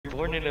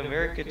born in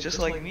America just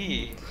like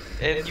me,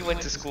 and you went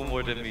to school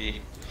more than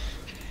me.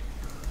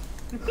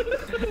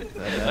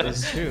 That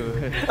is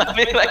true. I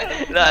mean,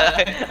 like,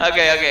 nah,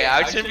 okay,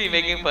 I shouldn't be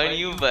making fun of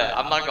you, but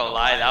I'm not gonna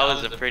lie, that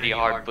was a pretty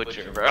hard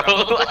butcher, bro.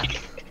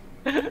 Like,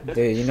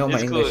 Dude, you know my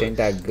it's English cool. ain't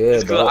that It's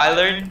good, cool. bro. I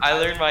learned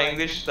my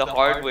English the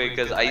hard way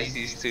because Ice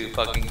used to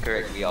fucking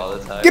correct me all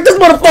the time. Get this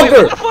Oh, wait,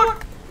 motherfucker! what the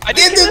fuck? I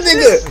Get didn't this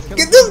assist. nigga!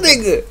 Get this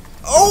nigga!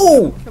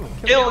 Oh!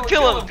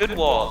 Kill him. Good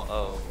wall.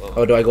 Oh.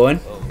 Oh, do I go in?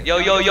 Yo.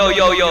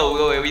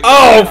 Wait,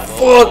 Oh,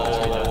 fuck!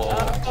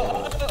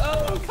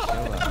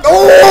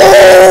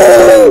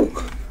 Oh!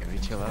 Can we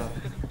chill out?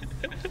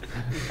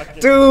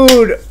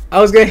 Dude,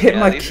 I was gonna hit Yeah,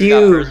 my at least we got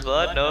cue. first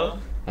blood, no?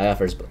 I got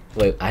first blood.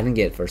 Wait, I didn't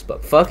get first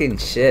blood. Fucking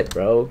shit,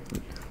 bro.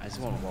 I just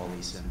want wall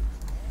Leeson.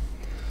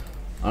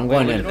 I'm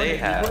going What in. do they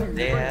have?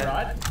 They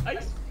have.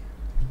 Ice?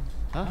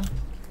 Huh?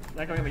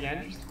 Not going to the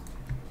Andrews?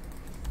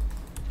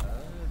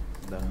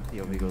 The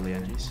Ovigo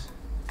Leandris.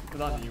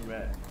 It's on you,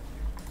 bet.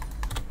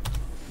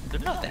 They're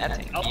not that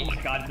tanky. Oh my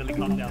god, Billy,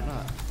 calm down.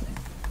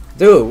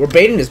 Dude, we're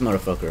baiting this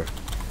motherfucker.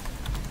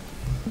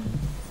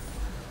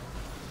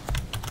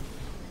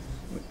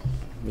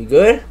 We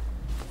good?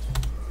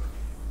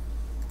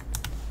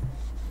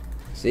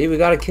 See, we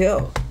got a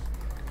kill.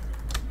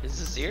 Is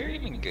the Zero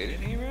even good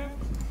in ARAM?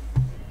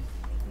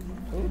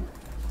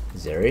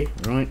 Zeri?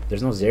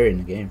 There's no Zeri in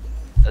the game.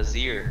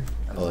 Azir.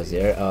 Oh,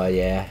 Zeri? Oh,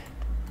 yeah.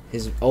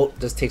 His ult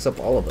just takes up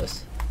all of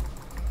us.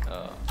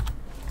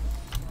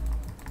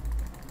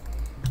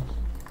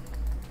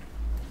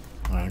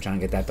 Alright, I'm trying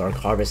to get that Dark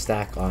Harvest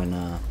stack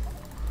on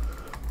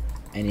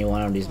any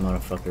one of these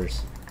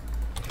motherfuckers.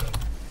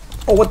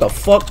 Oh, what the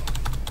fuck?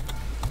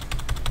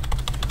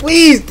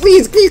 Please,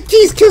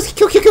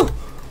 kill.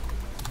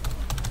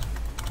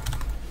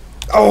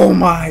 Oh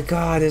my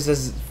god, this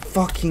is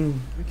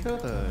fucking... We killed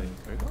the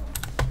Virgo?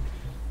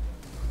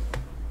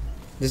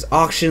 This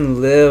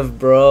auction live,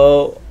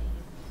 bro.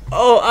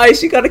 Oh,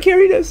 Ice, you gotta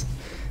carry this.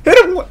 Hit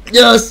him!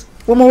 Yes!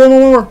 One more.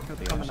 I'm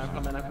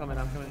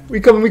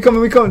coming. We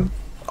coming.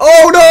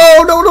 Oh no!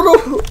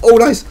 Oh,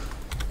 nice.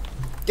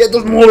 Get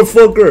this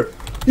motherfucker.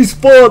 He's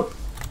fucked.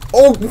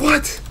 Oh,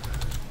 what?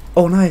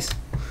 Oh, nice.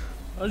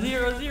 A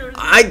zero.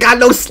 I got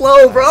no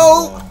slow,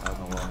 bro.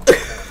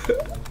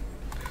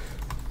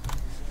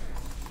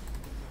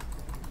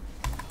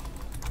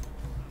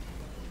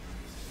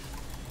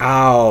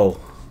 Ow.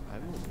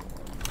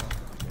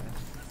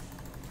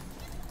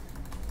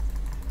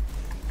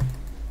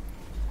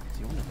 Do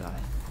you want to die?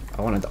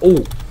 I wanted to.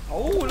 Oh.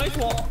 Oh, nice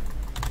wall.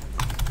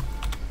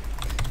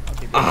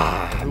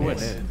 Who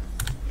went in?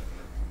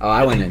 Oh,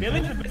 I went in.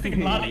 Billy's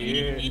missing a lot of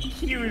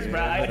EQs,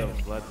 bro.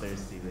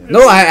 Bloodthirsty there.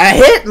 No, I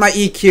hit my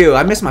EQ.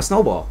 I missed my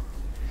snowball.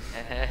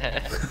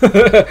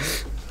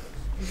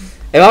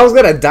 If I was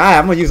gonna die,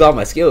 I'm gonna use all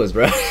my skills,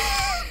 bro.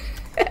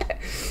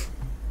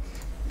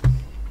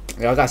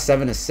 Yo, I got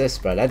 7 assists,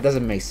 bro. That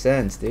doesn't make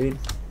sense, dude.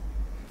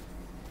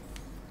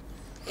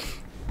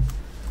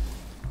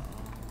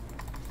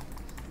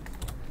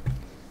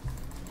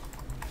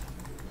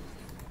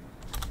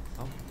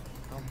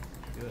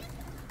 Good.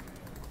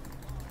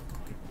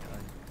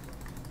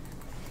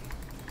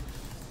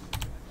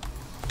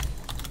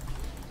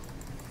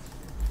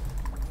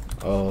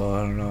 Oh,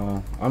 I don't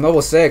know. I'm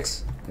level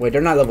 6. Wait,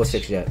 they're not level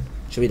 6 yet.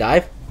 Should we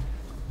dive?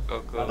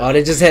 Go. Oh,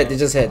 they just hit. They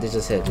just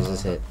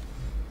hit.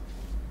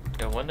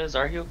 Yeah, when does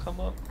our heal come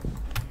up?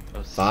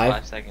 Oh,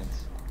 5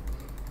 seconds.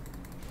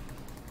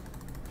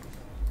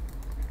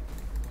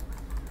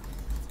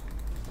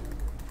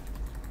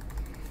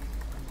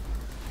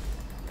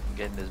 I'm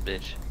getting this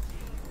bitch.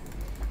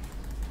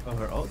 Oh,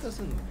 her ult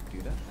doesn't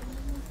do that?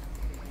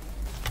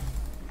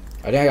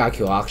 I think I gotta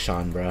kill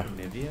Akshan, bro.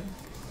 Nivea?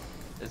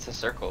 It's a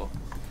circle.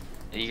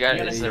 You got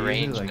Yeah, it's they the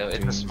range usually, though. like,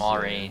 It's a small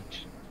change,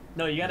 range.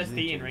 No, you gotta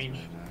stay in range.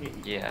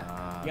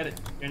 Yeah. You gotta.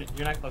 You're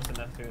not close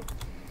enough to it.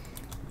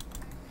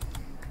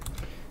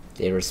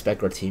 They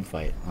respect our team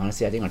fight.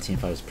 Honestly, I think our team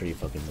fight is pretty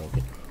fucking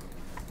broken.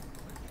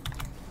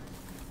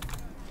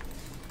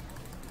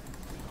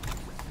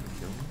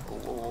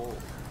 Oh.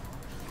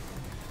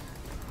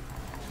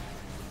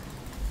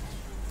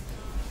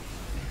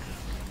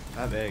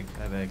 I beg.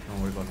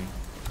 Don't worry about me.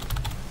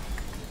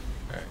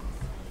 Alright.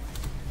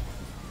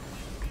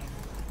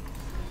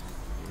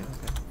 Yeah,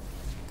 okay.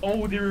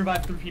 Oh, they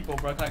revived 3 people,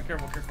 bro.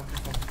 Careful.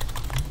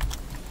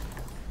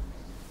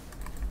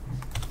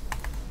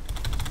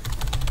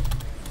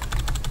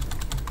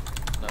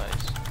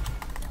 Nice.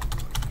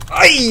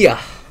 Ay!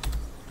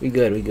 We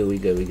good.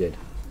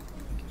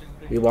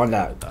 We won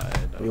that.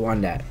 We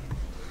won that.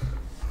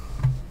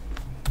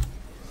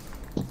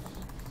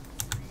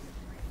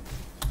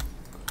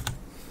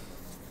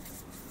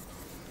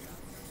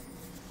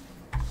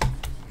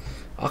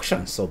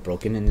 Akshan is so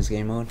broken in this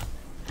game mode.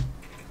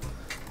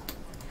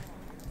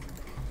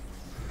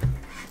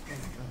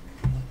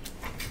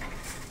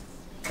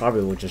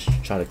 Probably will just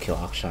try to kill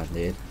Akshan,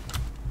 dude.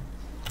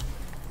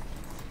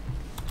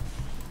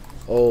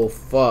 Oh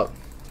fuck.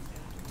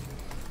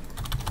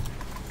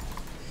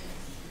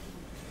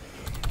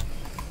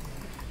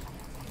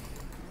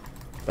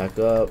 Back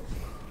up.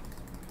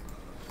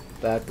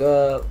 Back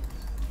up.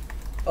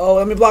 Oh,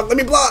 let me block. Let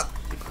me block.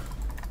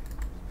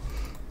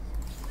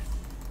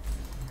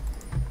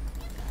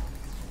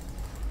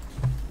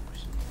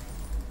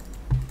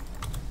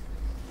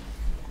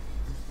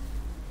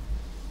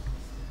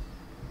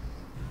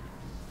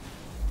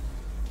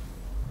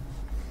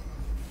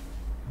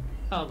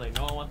 I was like,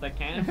 no one wants that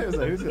can. I was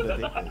like, who's gonna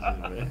take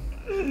that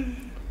shit,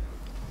 man?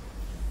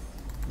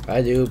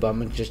 I do, but I'm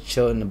gonna just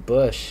chill in the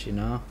bush, you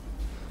know?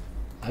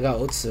 I got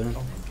ult soon.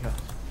 Oh my god.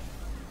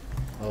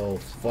 Oh,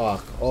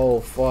 fuck. Oh,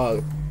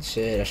 fuck.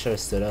 Shit, I should've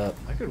stood up.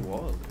 I could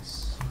wall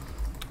this.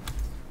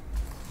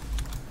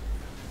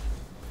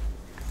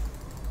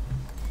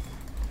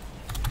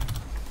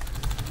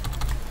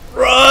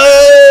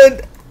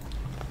 Run!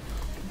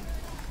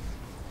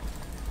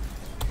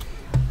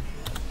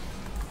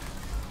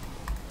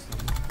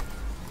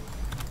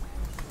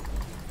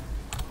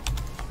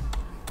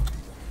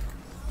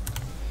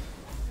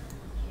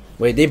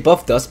 Wait, they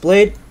buffed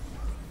Dustblade?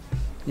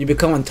 You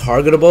become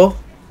untargetable?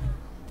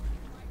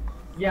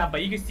 Yeah,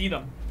 but you can see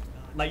them.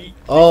 Like.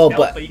 Oh, they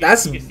but you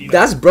that's can see them.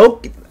 that's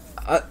broke.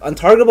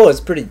 Untargetable is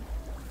pretty.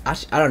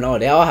 Actually, I don't know.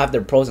 They all have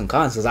their pros and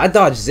cons. Cause I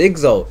dodged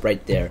Zigzo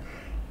right there,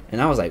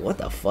 and I was like, "What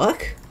the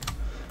fuck?"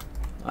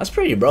 That's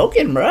pretty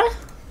broken, bruh.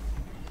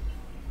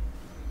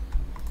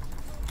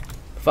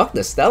 Fuck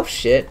the stealth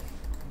shit.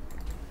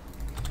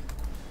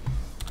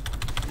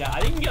 Yeah, I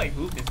think you get like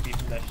movement speed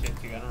from that shit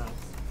too. I don't know.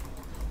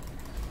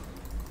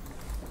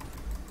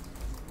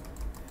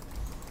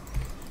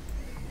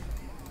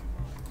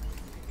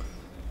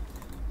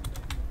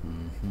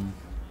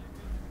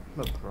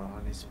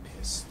 LeBron is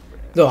pissed, bro.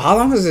 So how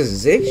long does this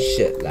Zig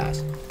shit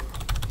last?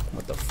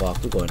 What the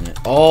fuck? We're going in.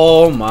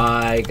 Oh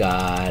my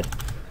god.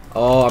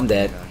 Oh, I'm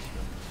dead. Gosh,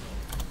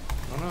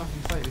 bro. Oh no, you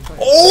fight, you fight.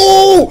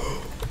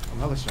 Oh! I'm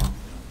hella strong.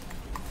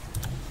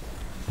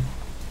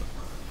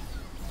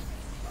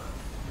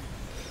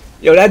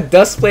 Yo, that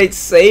dust plate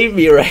saved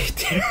me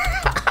right there.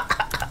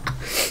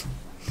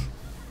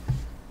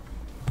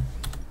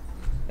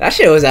 That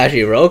shit was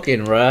actually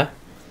broken, bruh.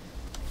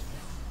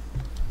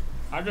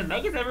 Are the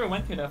Nuggets ever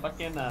went to the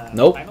fucking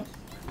Nope. finals?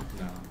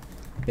 No.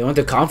 They went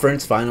to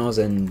conference finals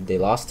and they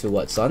lost to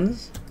what,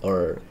 Suns?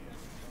 Or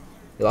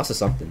they lost to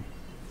something.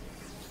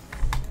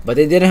 But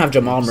they didn't have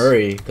Jamal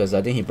Murray because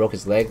I think he broke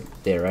his leg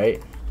there,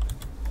 right?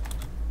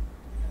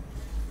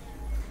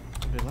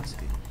 They're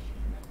lusty.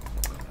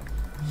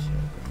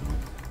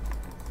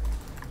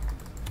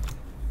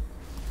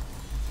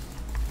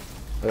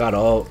 I got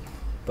ult,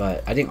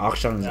 but I think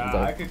Akshan's Yeah,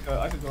 like,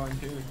 I could go in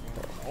too.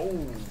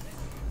 Oh.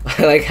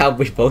 I like how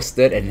we both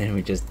stood and then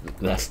we just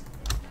left.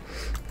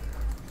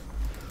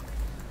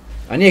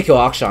 I need to kill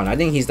Akshan. I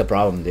think he's the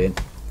problem,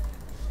 dude.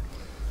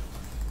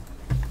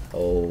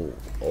 Oh,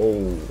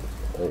 oh,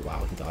 oh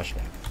wow, he dodged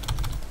that.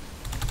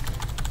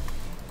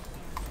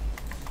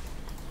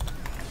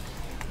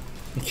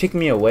 He kicked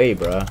me away,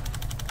 bruh.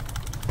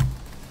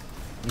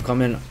 I'm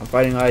coming. I'm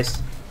fighting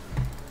ice.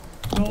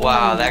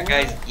 Wow, that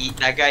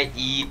guy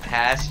E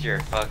past your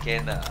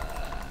fucking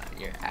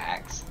your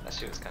axe. That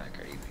shit was kind of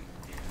crazy.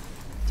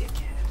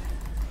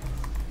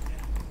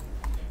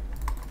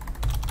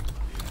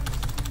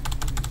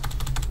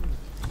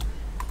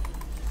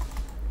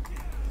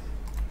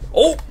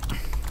 Oh!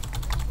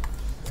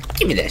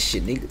 Give me that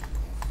shit, nigga.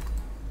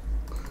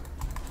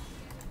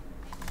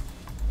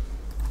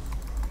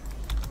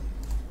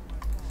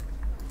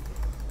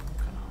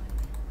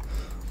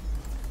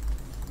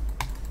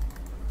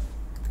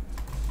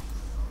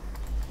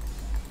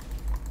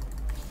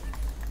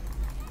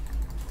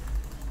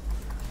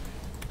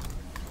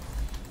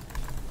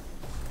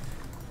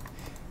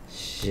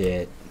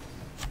 Shit.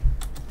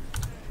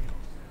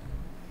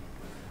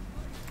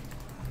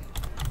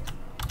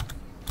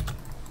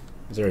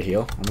 Is there a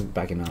heal? I'm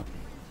backing up.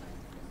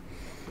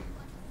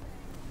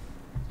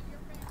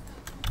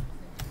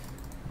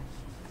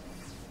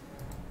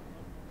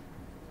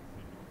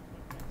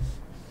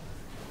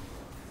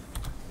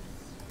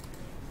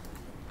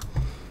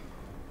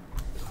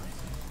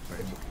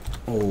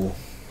 Oh.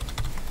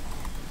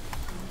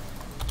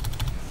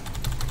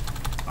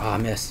 Ah, I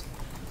missed.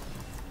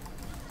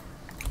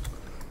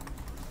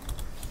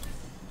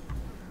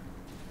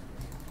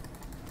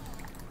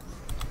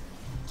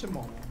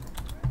 Jamal.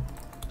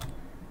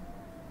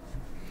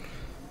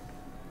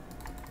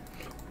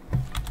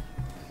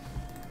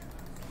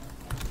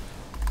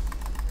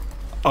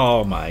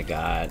 Oh my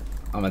god.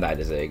 I'm gonna die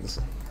to Ziggs.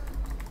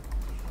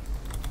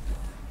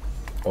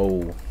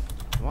 Oh.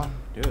 Come on,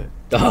 do it.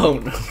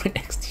 Don't. Right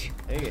next to you.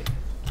 Take it.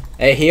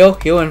 Hey, heal.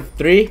 Heal in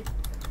 3.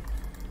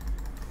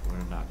 We're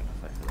not gonna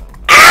fight for that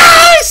one.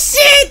 Ah,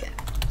 shit!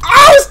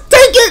 Oh,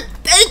 take it!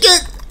 Take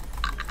it!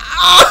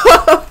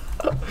 Ah!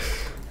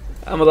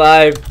 I'm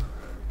alive.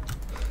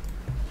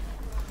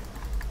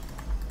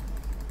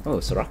 Oh,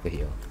 Soraka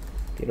heal.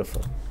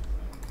 Beautiful.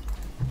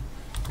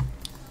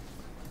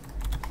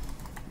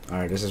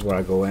 Alright, this is where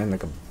I go in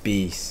like a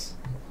beast.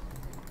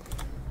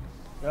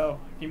 Yo,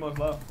 Timo's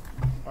low.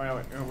 Or no,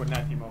 wait,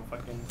 not Timo,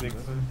 fucking Zig.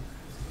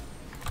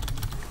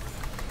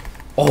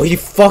 Oh, he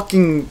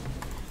fucking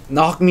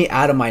knocked me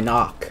out of my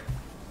knock.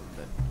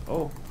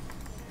 Oh.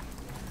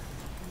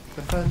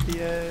 Defend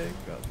the egg.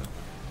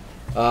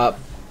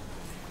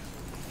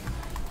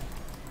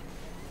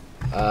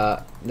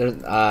 There's,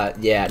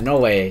 yeah, no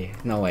way.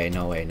 No way,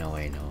 no way, no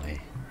way, no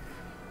way.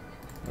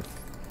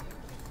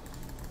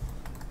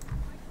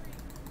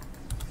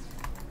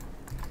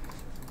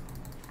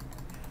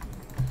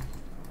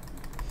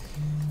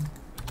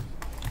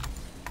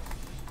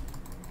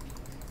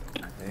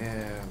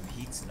 Damn,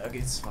 Heat's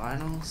Nuggets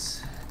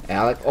finals.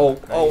 Alec,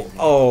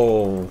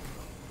 oh.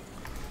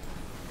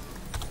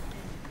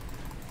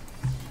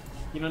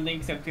 You don't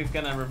think Septi's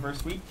gonna reverse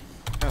sweep?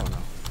 Hell no.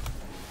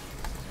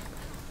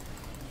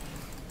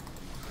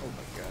 Oh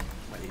my god,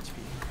 my HP.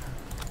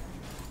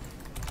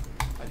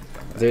 I just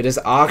got that. Dude, this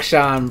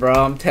Akshan, bro.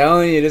 I'm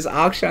telling you, this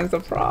Akshan's the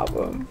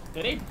problem.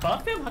 Did they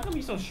buff him? How come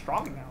he's so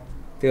strong now?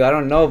 Dude, I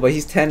don't know, but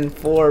he's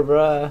 10-4,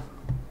 bro.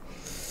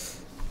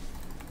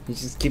 You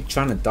just keep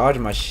trying to dodge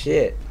my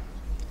shit.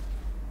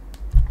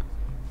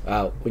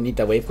 Wow, we need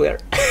that wave clear.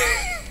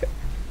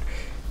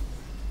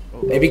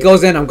 Oh, If he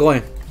goes in, I'm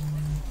going.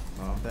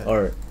 oh, I'm dead.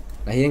 Or,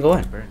 no, he didn't go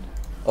in. Burned.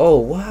 Oh,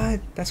 what?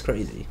 That's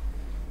crazy.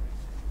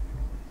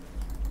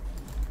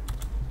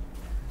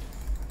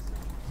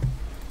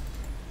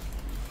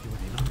 You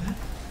went in on that?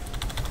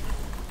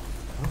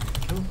 Oh,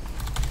 kill.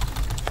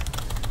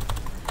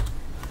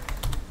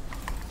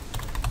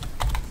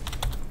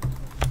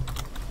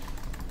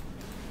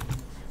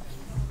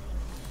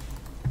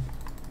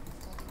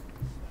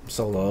 I'm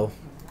so low.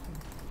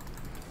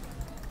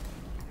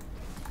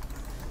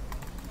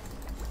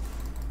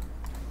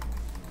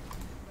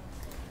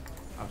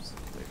 I'm just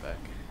way back.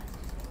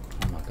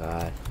 Oh my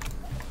god.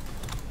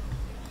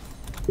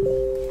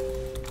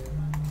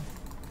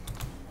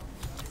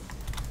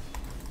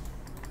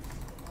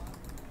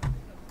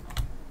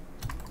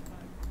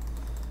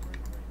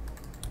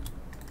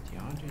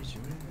 DeAndre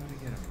Jordan gotta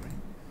get a ring.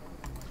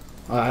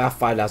 Oh, I got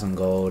 5,000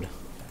 gold.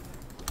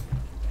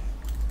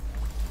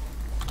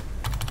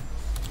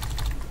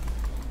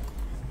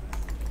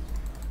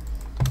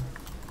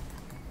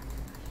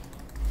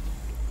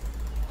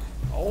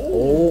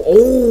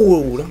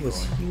 Oh, that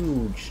was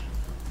huge.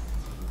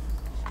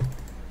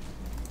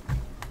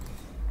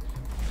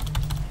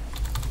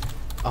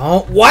 Oh,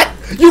 what?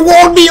 You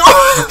walled me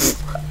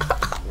off!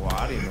 Well,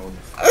 I didn't know.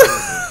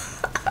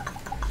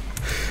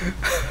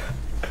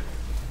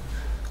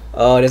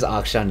 Oh, this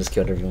Akshan just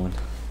killed everyone.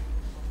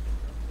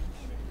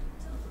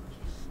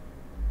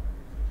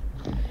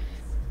 Oh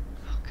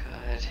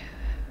god.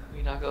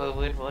 We not gonna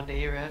win one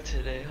ARAM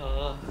today,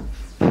 huh?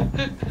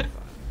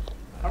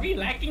 Are we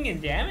lacking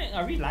in damage?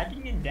 Are we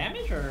lacking in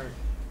damage or?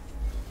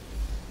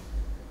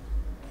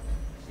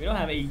 We don't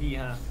have AD,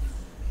 huh?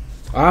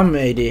 I'm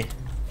 80.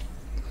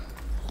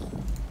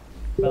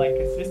 But like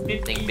consistent. I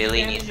think AD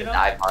Billy damage, needs to you know?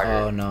 dive harder.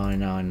 Oh, no,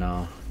 no,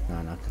 no.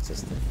 No, not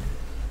consistent.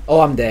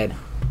 Oh, I'm dead.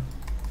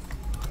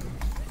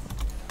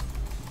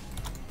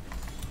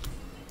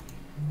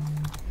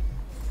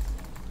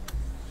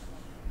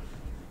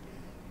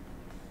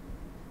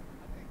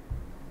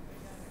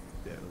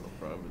 Yeah, they'll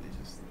probably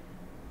just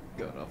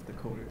got off the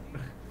corner.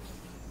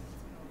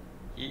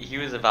 He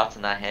was about to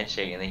not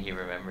handshake and then he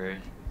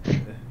remembered.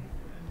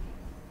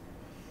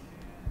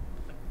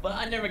 But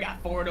I never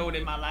got 4-0'd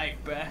in my life,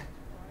 bruh.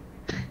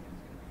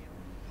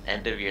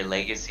 End of your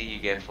legacy, you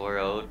get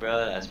 4-0'd,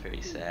 bro. That's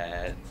pretty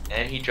sad.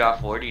 And he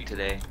dropped 40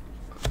 today.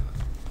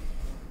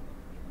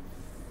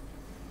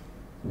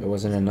 It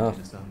wasn't enough.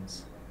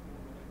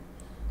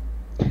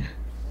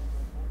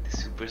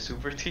 The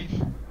super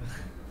team.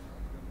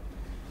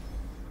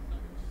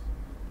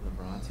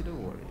 LeBron to the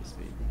Warriors,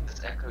 baby.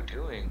 What's Echo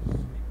doing?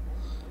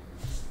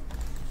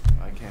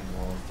 I can't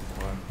wall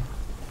too far.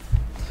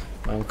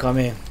 I'm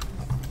coming.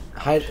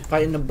 Hide,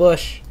 fight in the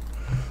bush.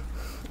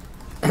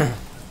 I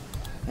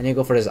need to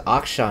go for this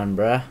Akshan,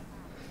 bruh.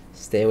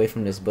 Stay away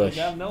from this bush.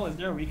 Yeah, no, is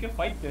there? We can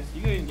fight this.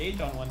 You can engage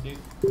on one, dude.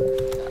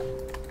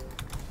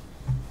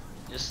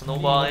 Just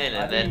snowball in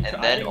and then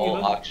you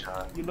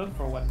Akshan. You look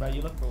for one, bro.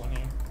 You look for one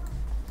here.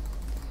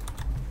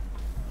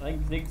 I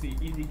think Zig's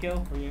an easy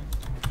kill for you.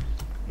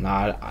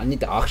 Nah, I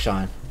need the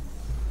Akshan.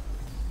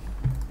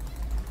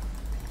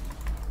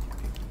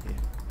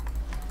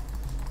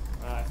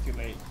 Ah, it's too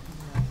late.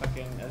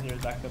 Fucking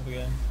Ezreal's back up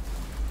again.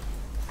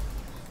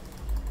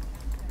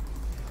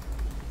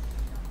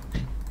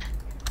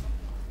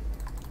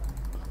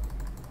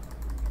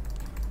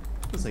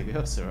 It's like,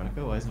 yo,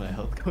 Soraka, why is my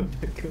health going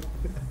back up?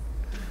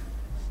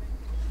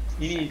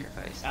 You need.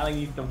 Sacrifice. Ali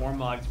needs the warm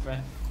logs, bro.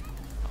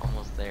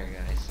 Almost there,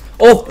 guys.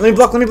 Oh, let me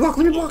block, let me block,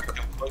 let me block. Get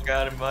the fuck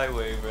out of my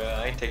way, bro.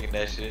 I ain't taking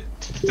that shit.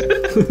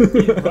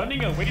 He's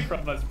running away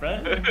from us, bro.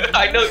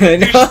 I know, I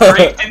you know.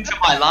 straight into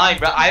my line,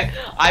 bro.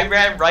 I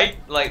ran right,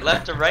 like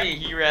left to right, and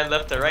he ran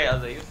left to right. I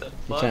was like, what the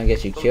fuck? trying to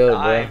get you Don't killed,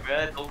 die,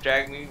 bro. Don't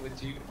drag me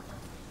with you.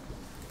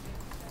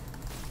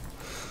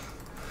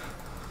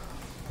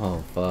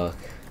 Oh, fuck.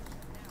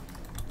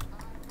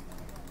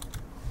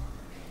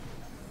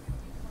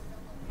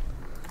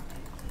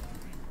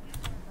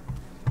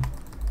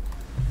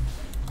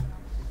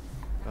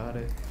 Got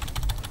it.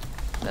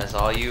 That's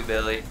all you,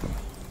 Billy.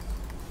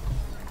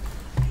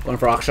 Going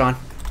for Akshan.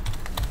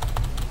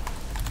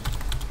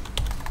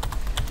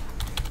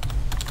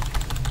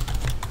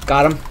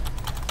 Got him.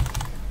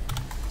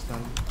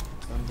 Stun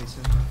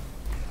Mason.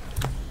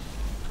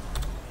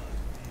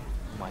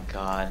 Oh my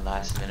god,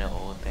 last minute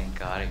ult, thank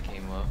god it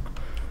came up.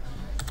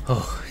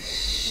 Oh Yeah,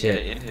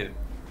 shit. in hit.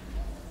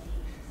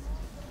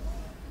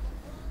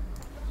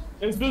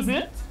 Is this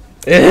it?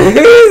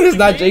 It's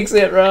not jinx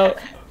it, bro.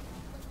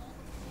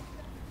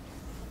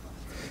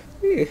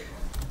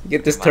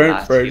 Get this My turn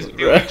last first, heal.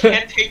 bro. Dude, we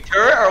can't take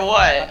turret or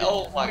what?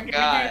 Oh my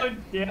god.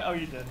 Yeah, oh,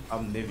 you did.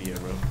 I'm Nivea,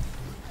 bro.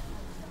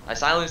 I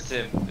silenced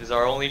him. This is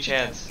our only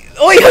chance.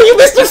 Oh, yeah, you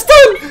missed your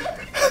stun!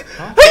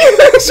 Huh? You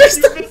missed your You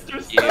stun! missed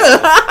your Yeah.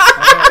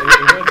 stun.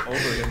 It went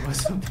over him or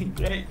something.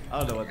 Hey. I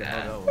don't know what the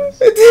hell that was.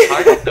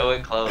 Hard to know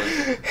it close.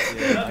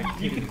 Yeah, I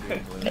You can't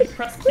can do it.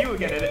 press Q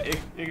again and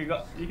you can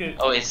go. You can.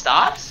 Oh, it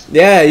stops?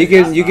 Yeah, you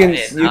can I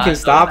did not know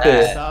stop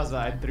that. it.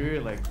 I threw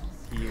it like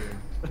here.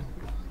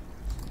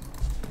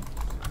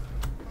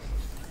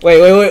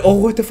 Wait. Oh,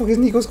 what the fuck is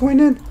Nico's going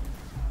in?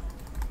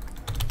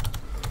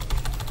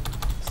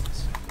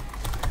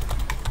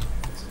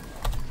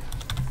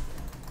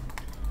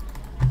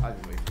 I'll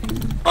just wait for you.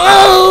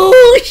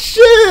 Oh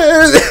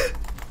shit!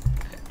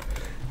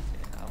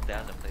 I'm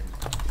down to play.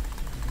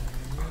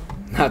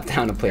 Not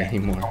down to play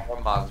anymore. No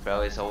more box,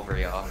 bro. It's over,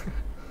 y'all.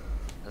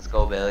 Let's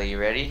go, Billy. You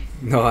ready?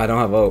 No, I don't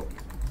have hope.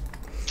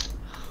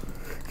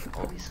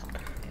 Always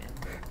something, man.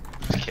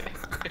 Just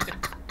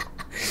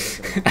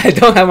kidding. I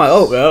don't have my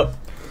hope, bro.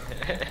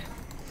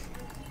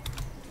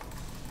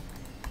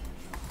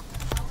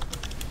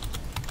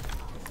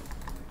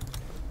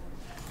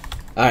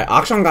 Alright,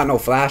 Akshan got no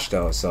flash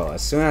though, so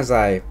as soon as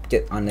I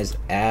get on his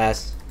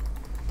ass,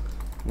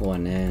 I'm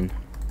going in.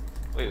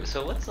 Wait,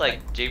 so what's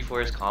like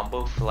J4's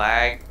combo?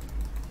 Flag,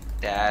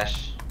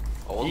 dash,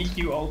 ult? EQ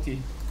ulti.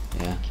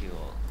 Yeah. Q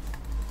ult.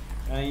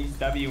 And use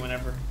W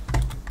whenever.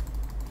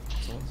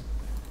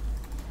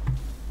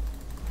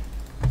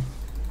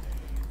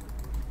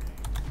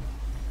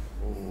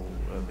 Oh,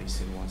 at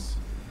least it wants.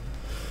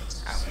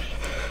 Ouch.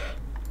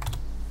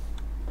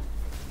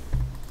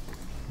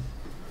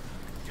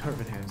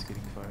 Garvinham's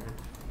getting fired.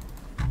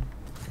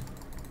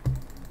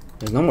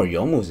 There's no more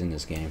Yomus in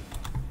this game.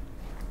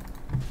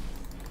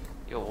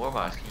 Yo,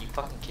 Warmox, can you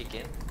fucking kick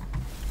in?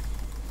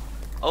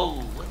 Oh,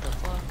 what the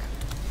fuck?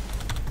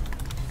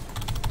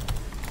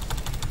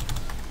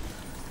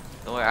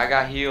 Don't worry, I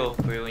got heal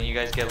for when you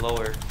guys get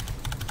lower.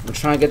 I'm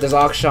trying to get this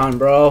Akshan,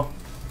 bro.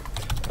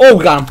 Oh,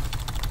 we got him.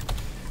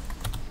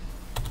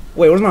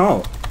 Wait, where's my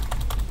ult?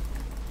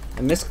 I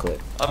misclicked.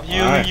 I'm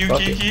healing Alright, you,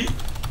 fuck it. Kiki.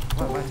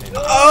 What am I saying?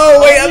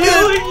 Oh, wait, I'm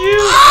healing you.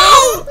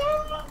 Oh!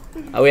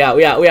 Oh, we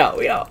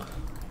out.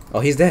 Oh,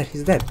 he's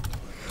dead.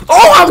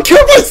 Oh, I'm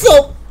killing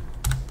myself!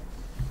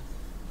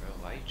 Bro,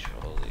 why you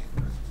trolling?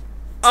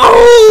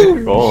 Oh!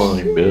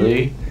 Trolling,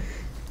 Billy.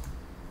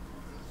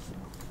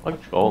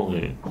 What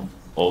trolling?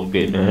 Oh,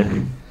 getting at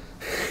him.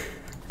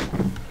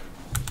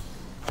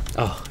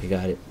 Oh, you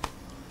got it.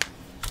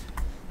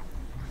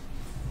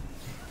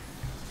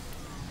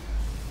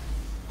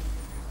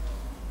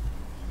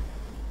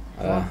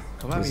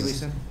 Come at me, this is-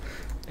 Lisa. Yeah,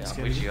 Let's I'm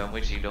get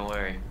with it. you, don't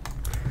worry.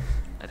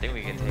 I think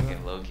we can take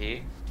him low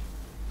key.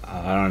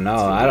 I don't know.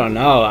 I don't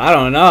know. Oh. I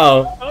don't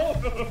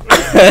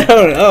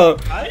know.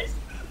 Nice.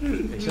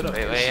 Hey, shut up.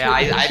 Wait,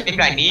 I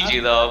think I need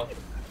you though.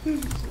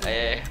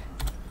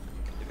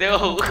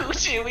 No,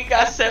 shit, we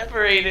got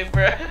separated,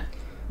 bro.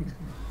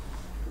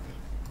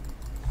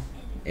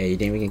 Hey, you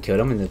think we can kill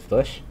them in this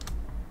bush?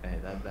 Hey,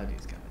 that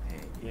dude's got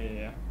it. Hey.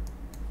 Yeah.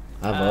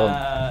 I vote.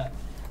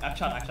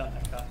 Action.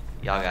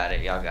 Y'all got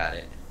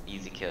it.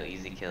 Easy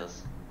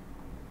kills.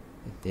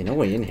 They know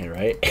we're in here,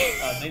 right?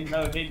 They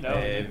know.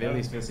 Hey,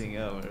 Billy's pissing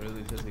out.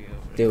 Really pissing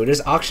out. Dude,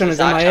 this Akshan is It's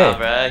in my Akshan, head.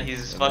 bro.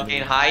 He's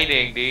fucking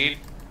hiding, dude.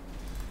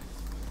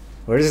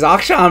 Where's this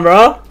Akshan,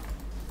 bro?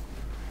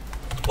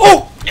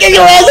 Oh! Get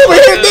your ass over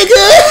here,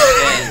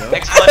 nigga!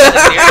 Next one is a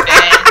deer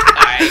dead.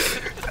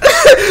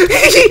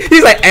 Alright.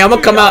 He's like, hey, I'm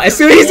gonna come out. As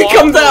soon as he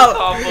comes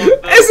out,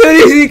 as soon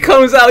as he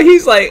comes out,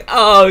 he's like,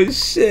 oh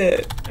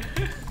shit.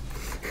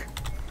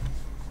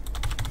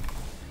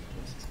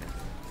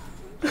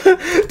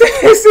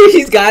 As soon as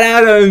he's got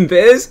out of him,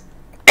 biz,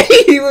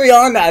 he was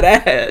on that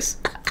ass.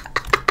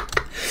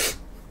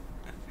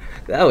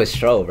 That was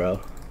troll,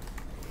 bro.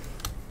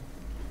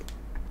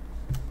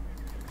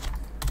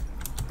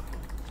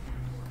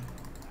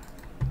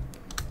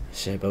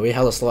 Shit, but we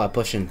hella slow at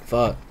pushing.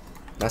 Fuck.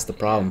 That's the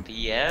problem.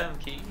 PM,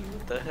 Kiki,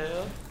 what the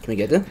hell? Can we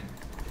get them?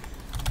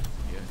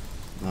 Yeah.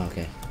 Oh,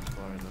 okay.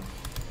 Far enough.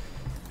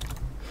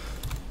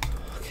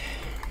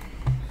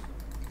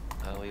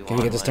 Oh, we Can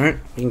we get this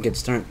turn? We can get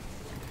this turn.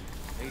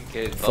 We can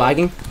get it.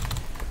 Flagging.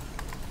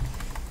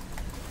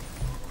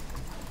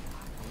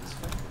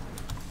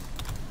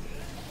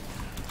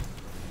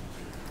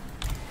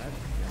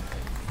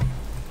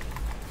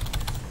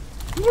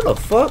 What the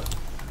fuck?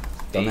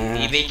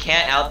 Dumbass. They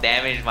can't out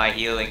damage my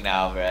healing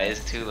now, bro.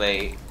 It's too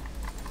late.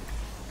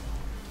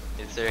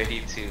 It's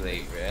already too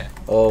late, bro.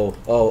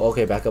 Oh,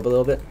 okay, back up a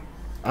little bit.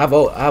 I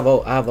vote.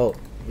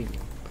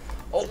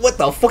 Oh, what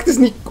the fuck? This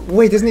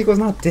Nico's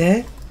not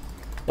dead.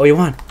 Oh, you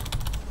won.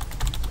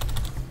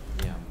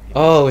 Yeah.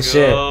 Oh Let's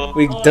shit, go.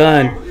 we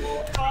done.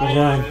 We're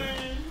done.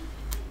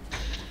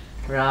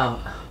 We're out.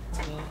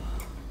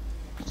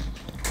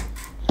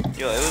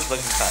 Yo, it was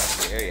looking kind of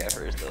scary at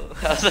first though.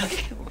 I was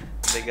like,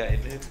 they got in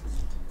it.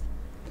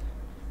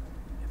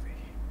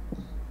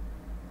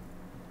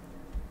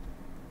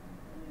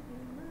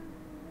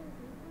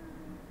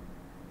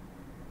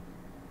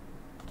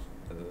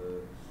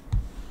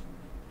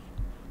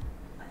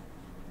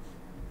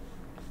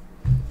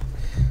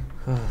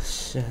 Oh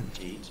shit.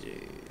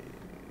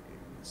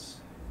 GG's.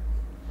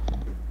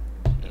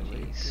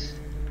 Jeez.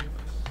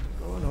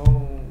 Going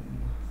home.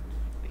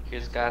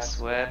 Lakers got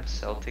swept.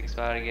 Celtics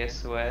about to get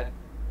swept.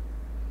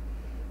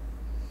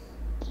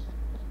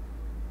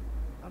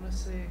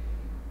 Honestly,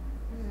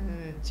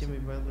 Jimmy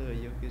Butler or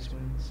Jokic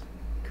wins.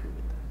 Cool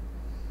with that.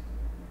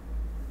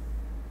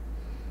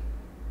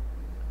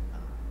 Uh,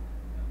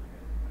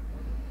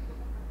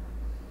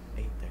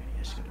 8:30.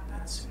 I should go to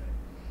bed soon.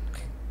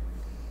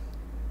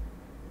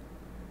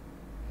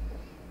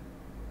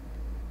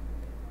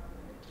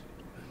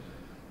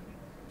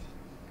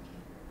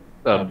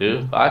 What's up,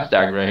 dude?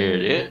 5-stack right here,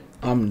 dude.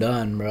 I'm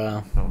done,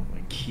 bro. Oh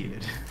my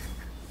kid.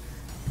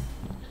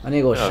 I need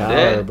to go Oh, shower,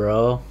 dead.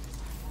 bro.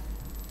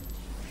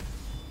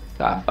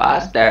 Got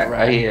 5-stack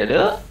right here,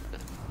 dude.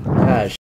 Gosh.